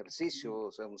ejercicio,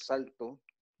 o sea, un salto.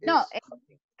 No,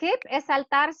 skip es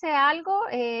saltarse algo,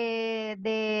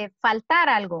 de faltar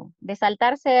algo, de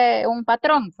saltarse un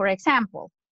patrón, por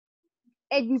ejemplo.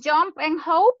 Jump and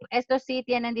hope, estos sí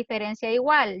tienen diferencia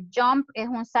igual. Jump es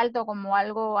un salto como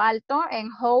algo alto,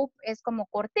 and hope es como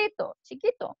cortito,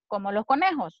 chiquito, como los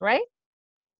conejos, right?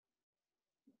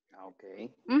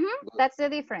 Okay. That's the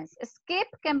difference. Skip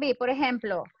can be, por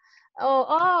ejemplo,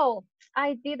 oh,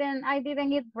 I didn't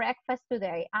eat breakfast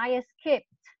today. I skipped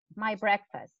my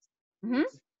breakfast.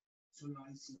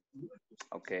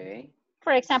 Okay.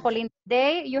 For example, in the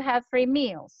day you have 3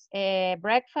 meals: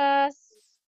 breakfast,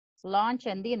 lunch,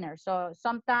 and dinner. So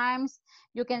sometimes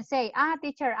you can say,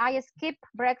 teacher, I skip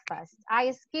breakfast.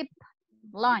 I skip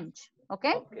lunch.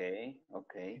 Okay?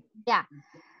 Okay. Yeah.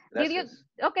 Gracias.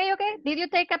 Okay. Did you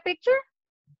take a picture?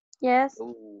 Yes.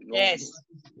 No. Yes.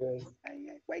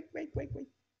 Wait.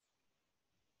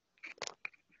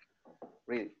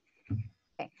 Read.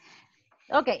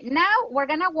 Okay, now we're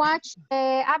gonna watch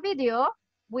a video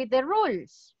with the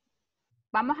rules.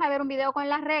 Vamos a ver un video con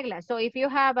las reglas. So if you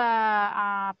have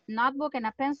a notebook and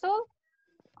a pencil,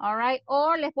 all right,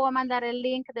 or les puedo mandar el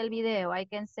link del video. I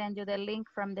can send you the link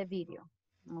from the video.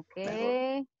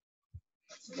 Okay,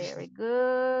 very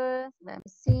good. Let me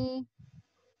see.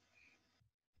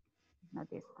 Not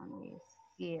this one is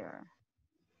here.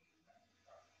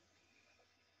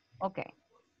 Okay.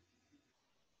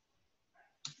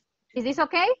 Is this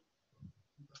okay?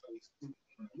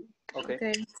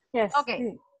 Okay. Yes.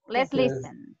 Okay, let's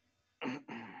listen.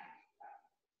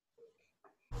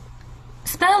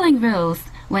 Spelling rules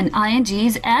when ing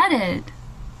is added.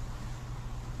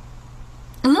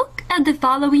 Look at the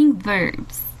following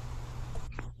verbs.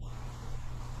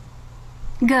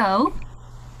 Go,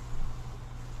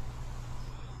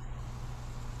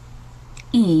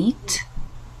 eat,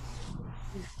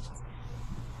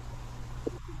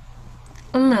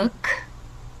 look,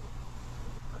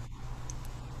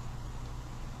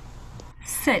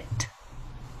 sit,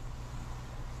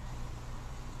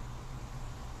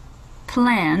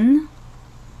 plan,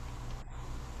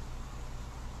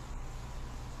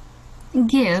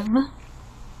 give,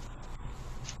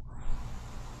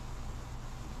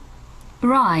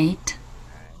 write.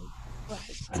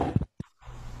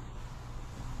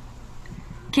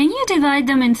 Can you divide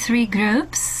them in 3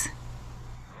 groups?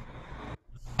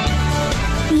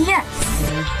 Yes.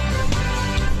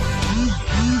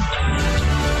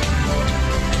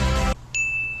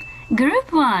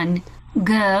 Group 1,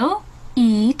 go,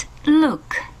 eat,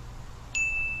 look.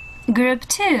 Group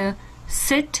 2,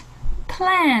 sit,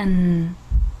 plan.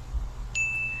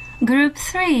 Group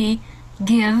 3,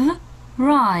 give,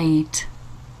 write.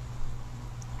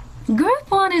 Group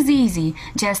 1 is easy.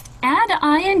 Just add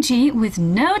ing with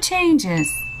no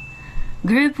changes.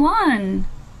 Group 1.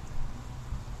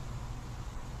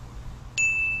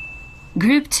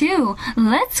 Group 2,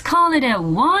 let's call it a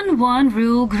 1-1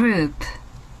 rule group.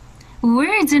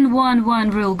 Words in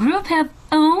 1-1 rule group have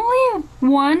only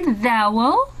 1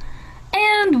 vowel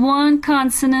and 1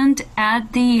 consonant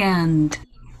at the end.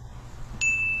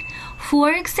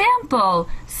 For example,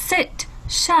 sit,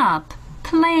 shop,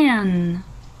 plan.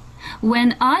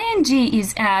 When ing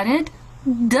is added,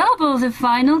 double the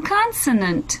final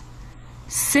consonant.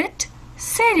 Sit,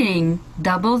 sitting,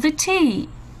 double the T.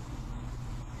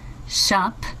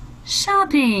 Shop,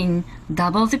 shopping,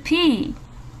 double the P.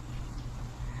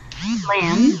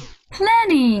 Plan,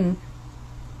 planning,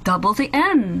 double the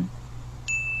N.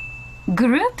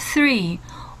 Group 3.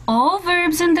 All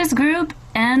verbs in this group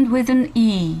end with an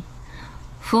E.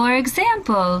 For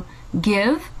example,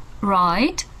 give,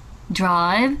 write,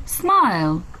 drive,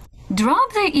 smile.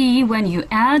 Drop the E when you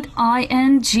add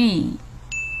ing.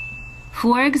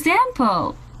 For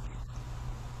example,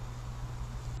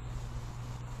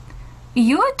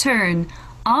 your turn.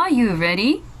 Are you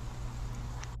ready?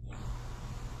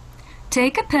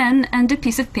 Take a pen and a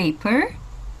piece of paper.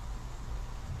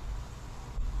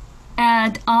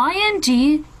 Add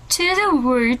ing to the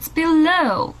words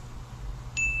below.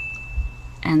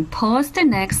 And pause the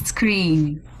next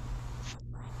screen.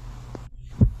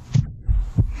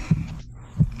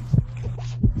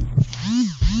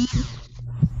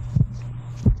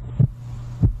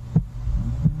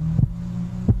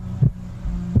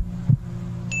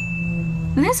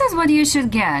 This is what you should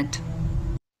get.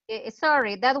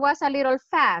 Sorry, that was a little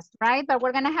fast, right? But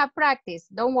we're gonna have practice.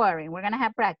 Don't worry, we're gonna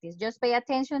have practice. Just pay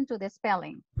attention to the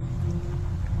spelling.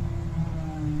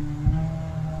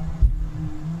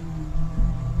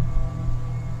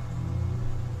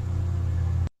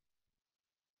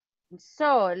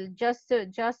 So just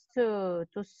to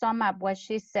sum up what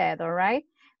she said, all right?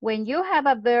 When you have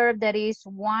a verb that is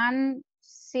one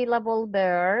syllable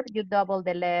verb, you double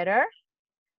the letter.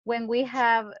 When we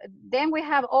have, then we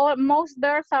have most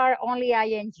verbs are only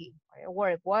ing.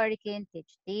 Work, working,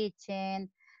 teach,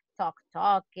 teaching, talk,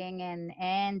 talking, and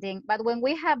ending. But when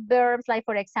we have verbs like,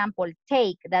 for example,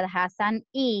 take, that has an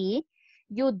E,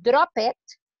 you drop it,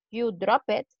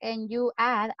 and you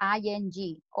add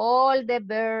ing. All the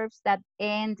verbs that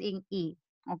end in E,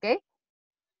 okay?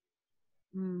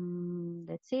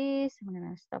 Let's see, so I'm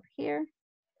gonna stop here.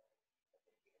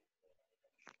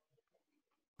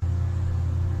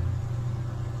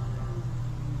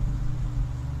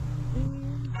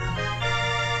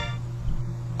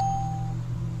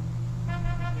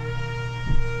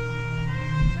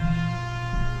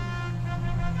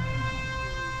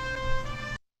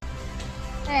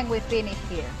 And we finish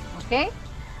here, okay?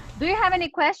 Do you have any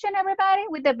question, everybody,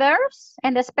 with the verbs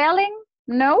and the spelling?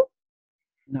 No?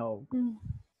 No.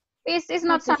 It's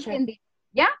not something deep.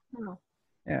 Yeah? No.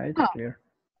 Yeah, it's clear.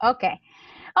 Okay.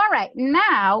 All right.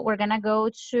 Now we're gonna go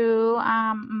to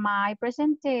my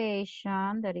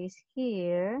presentation that is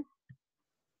here.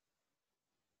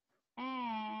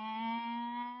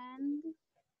 And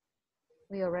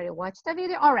we already watched the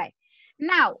video. All right.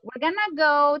 Now we're gonna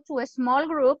go to small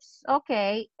groups,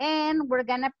 okay? And we're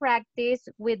gonna practice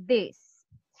with this.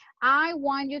 I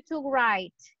want you to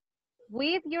write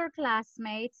with your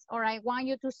classmates, or I want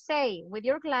you to say with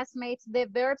your classmates the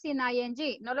verbs in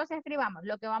ing. No los escribamos.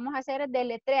 Lo que vamos a hacer es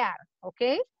deletrear,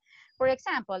 okay? For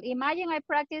example, imagine I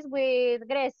practice with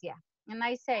Grecia, and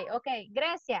I say, okay,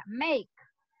 Grecia, make.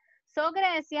 So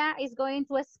Grecia is going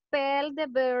to spell the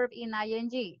verb in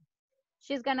ing.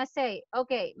 She's gonna say,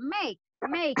 okay, make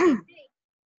it.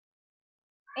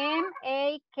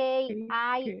 M-A-K-I-N-G,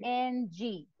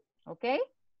 okay?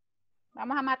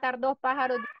 Vamos a matar dos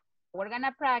pájaros. We're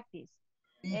gonna practice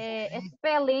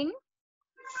spelling.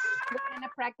 We're gonna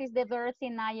practice the verbs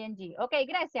in ing. Okay,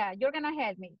 Grecia, you're gonna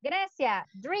help me. Grecia,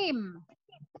 dream.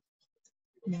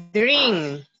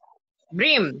 Dream.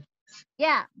 Dream.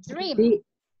 Yeah, dream.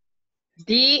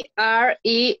 D-R-E-A-M-I-N-G.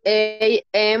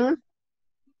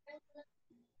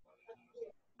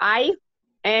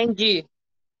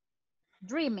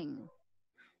 Dreaming.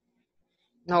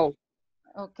 No.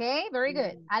 Okay, very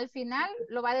good. Al final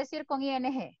lo va a decir con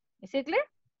ing. Is it clear?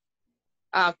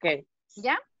 Okay.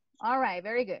 Yeah? All right,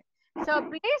 very good. So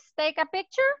please take a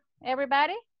picture,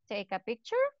 everybody. Take a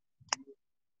picture.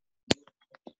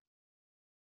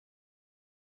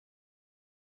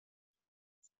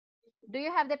 Do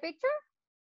you have the picture?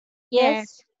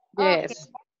 Yes. Okay, Yes.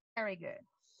 very good.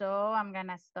 So I'm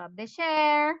gonna stop the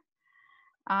share.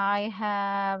 I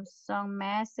have some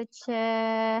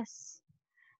messages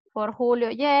for Julio.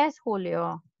 Yes,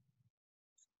 Julio.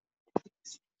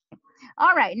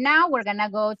 All right, now we're gonna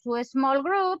go to small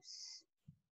groups.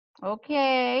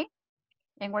 Okay,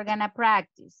 and we're gonna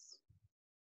practice.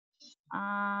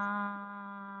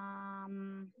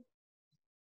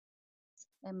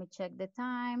 Let me check the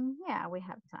time. Yeah, we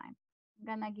have time. I'm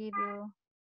gonna give you.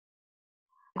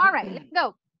 All right, let's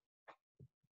go.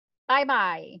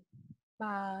 Bye-bye.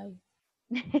 Bye.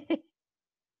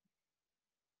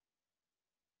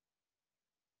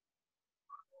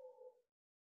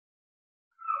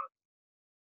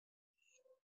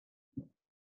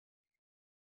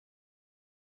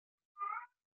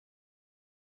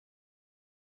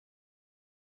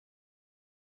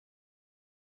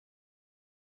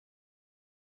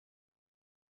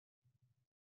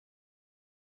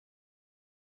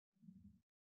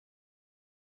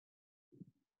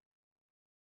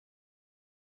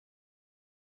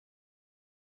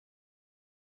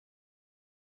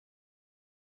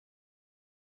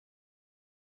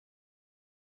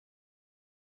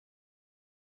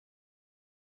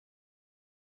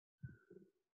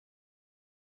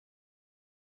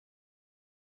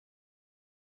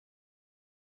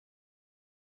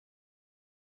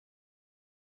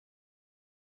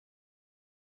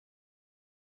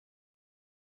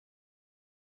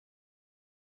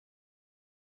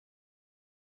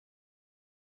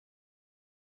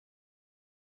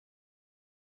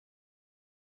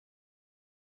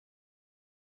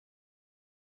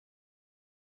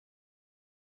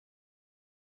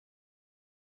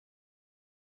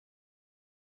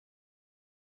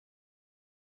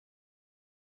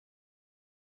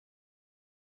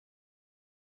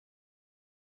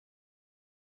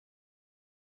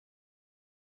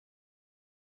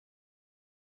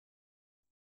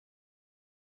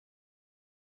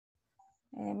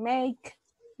 make,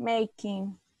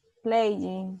 making,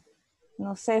 playing.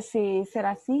 No sé si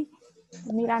será así.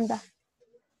 Miranda.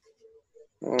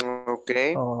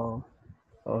 Okay. Oh,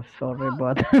 sorry,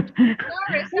 but Sorry,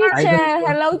 I Teacher, don't.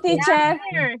 hello teacher.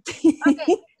 here. Ok,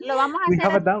 lo vamos a We hacer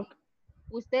have a así. doubt.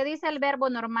 Usted dice el verbo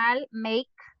normal, make,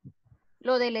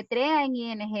 lo deletrea en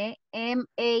ing,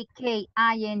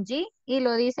 M-A-K-I-N-G, y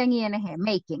lo dice en ing,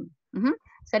 making.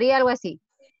 Sería algo así.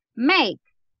 Make,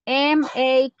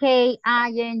 M-A-K-I-N-G,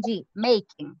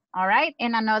 making. All right,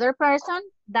 and another person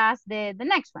does the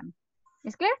next one.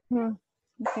 Is clear?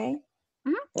 Okay.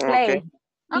 Okay.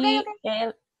 Play.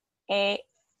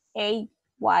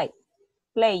 P-L-A-A-Y.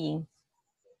 Playing.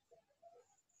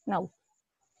 No.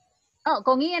 Oh,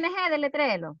 con ing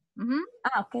deletréelo.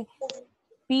 Ok.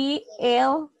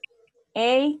 P-L-A-Y.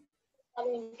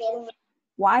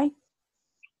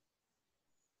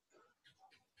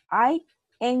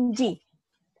 I-N-G.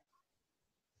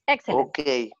 Excellent.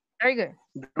 Okay. Very good.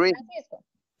 Dream. Francisco.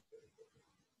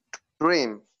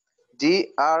 Dream.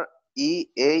 D-R-E-A-M-I-N-G.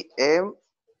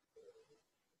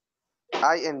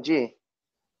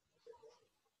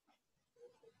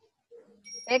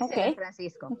 Excellent, Okay.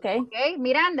 Francisco. Okay. Okay,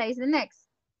 Miranda is the next.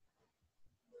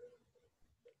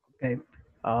 Okay.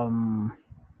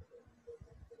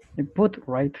 Input,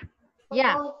 right?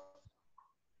 Yeah.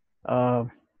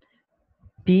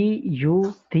 P-U-T-T-I-N-G.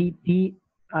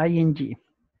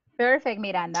 Perfect,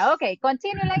 Miranda. Okay,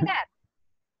 continue like that.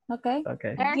 Okay.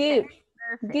 Okay. Give.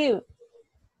 Perfect. Give.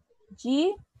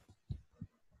 G.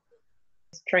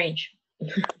 Strange.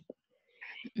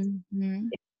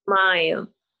 Smile.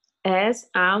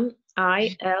 S-M-I-L-I-N-G.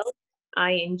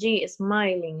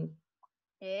 Smiling.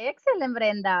 Excellent,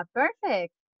 Brenda.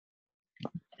 Perfect.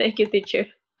 Thank you, teacher.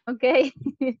 Okay.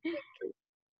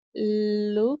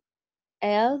 Look,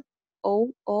 L-O-O-A-I-N-G.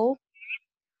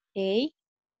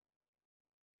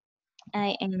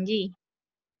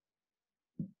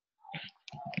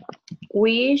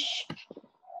 Wish.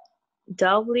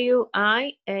 W-I-S-H-I-N-G.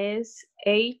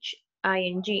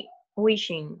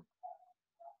 Wishing.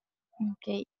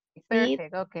 Okay.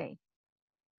 Perfect. Okay.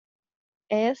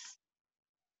 S-I-T-T-I-N-G.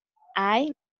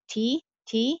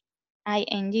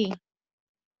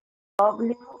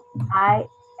 W-I-S-H-I-N-G.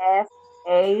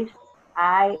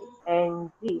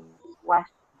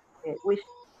 Wish.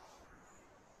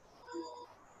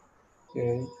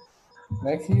 Okay.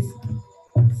 Next is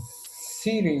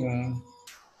sitting.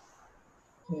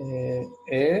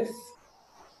 S-E-A-T-T-I-N-G.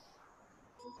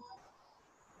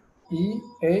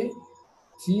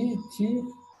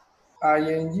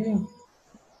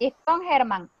 Y con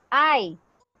Germán. I.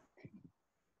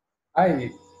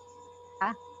 I.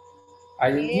 Ah.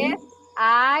 I-N-G.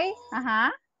 I.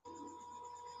 Ajá.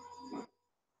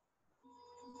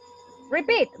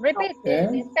 Repeat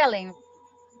the spelling.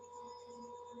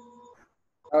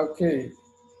 Okay.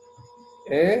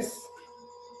 S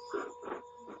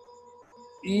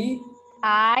E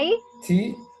I.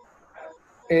 T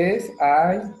S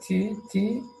I T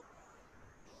T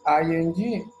I N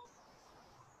G.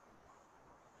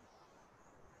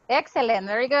 Excellent,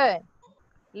 very good.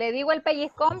 Le digo el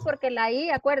pellizcón porque la I,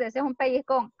 acuérdese, es un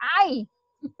pellizcón. ¡Ay!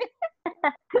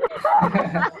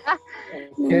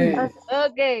 Okay.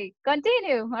 Okay,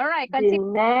 continue. All right,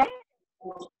 continue.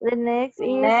 The next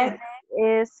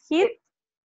is hit.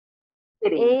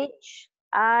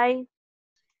 H-I.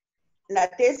 La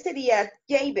T sería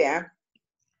J, vea.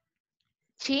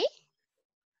 T?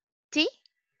 T?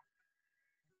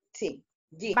 Sí,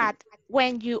 G. But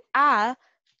when you add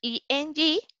eng,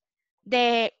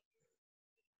 the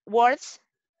words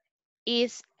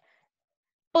is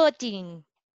putting.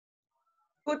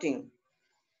 Putting.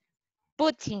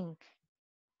 Putting.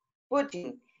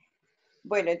 Putting.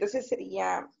 Bueno, entonces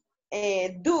sería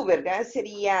do, ¿verdad?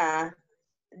 Sería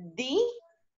D-O.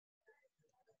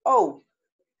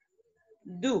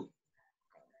 Do.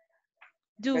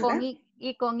 Do.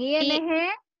 Y con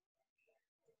ING.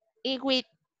 Y with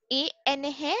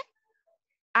ING,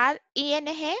 add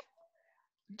ING,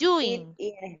 doing.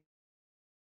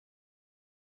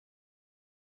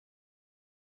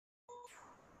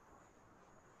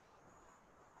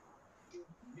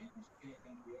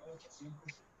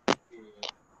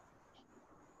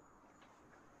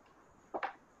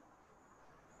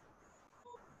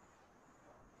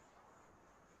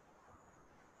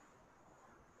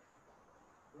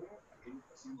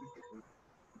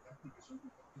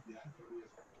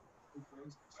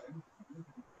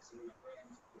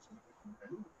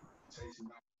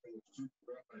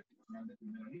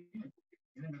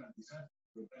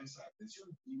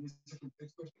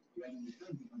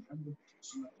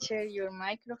 Share your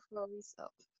microphone is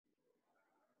off.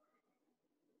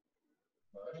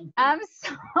 I'm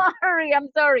sorry, I'm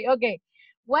sorry. Okay.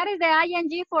 What is the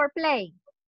ing for play?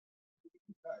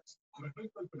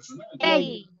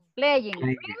 Playing.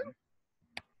 Playing.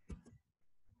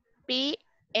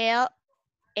 P-L-A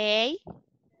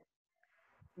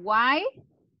Y.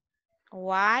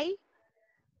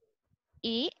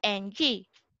 Y-E-N-G.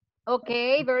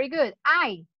 Okay, very good.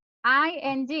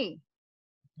 I-N-G.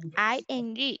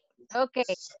 I-N-G. Okay.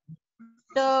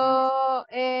 So,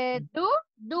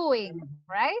 doing,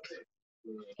 right?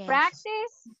 Yes.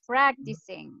 Practice,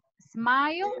 practicing.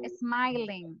 Smile,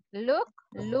 smiling. Look,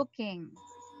 looking.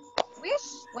 Wish,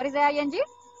 what is the ing?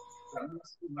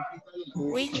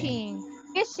 Wishing.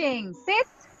 Wishing. Sit,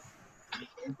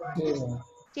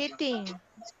 Sitting.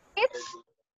 hit,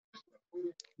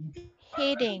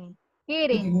 Hitting.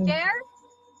 hitting. Share,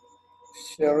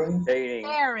 Sharing.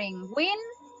 sharing. Win,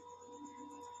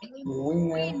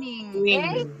 winning.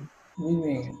 Bake,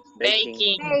 Winning.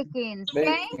 baking. Say,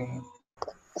 Baking.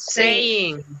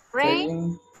 Saying.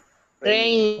 rain, Praying.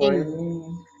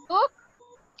 Praying. cook,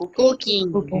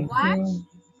 Cooking. watch,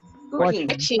 Watching.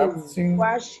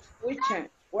 Watching.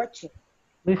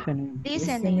 Listening.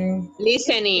 listening.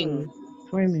 Listening.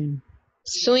 Swimming.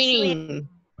 Swimming.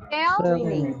 Tell,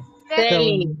 Selling. selling.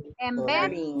 Selling. And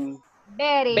bet, Betting.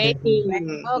 betting.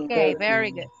 Betting. Okay,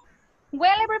 very good.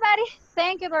 Well, everybody,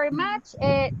 thank you very much.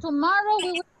 Tomorrow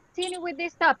we will continue with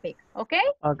this topic, okay?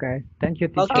 Okay. Thank you,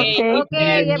 teacher. Okay.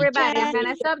 Okay, Teacher. everybody. I'm going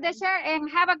to stop the share and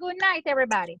have a good night,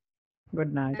 everybody.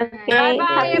 Good night. Okay. Bye-bye,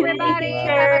 Have a good day, everybody.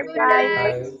 Have a teacher. good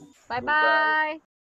Bye. night. Bye-bye.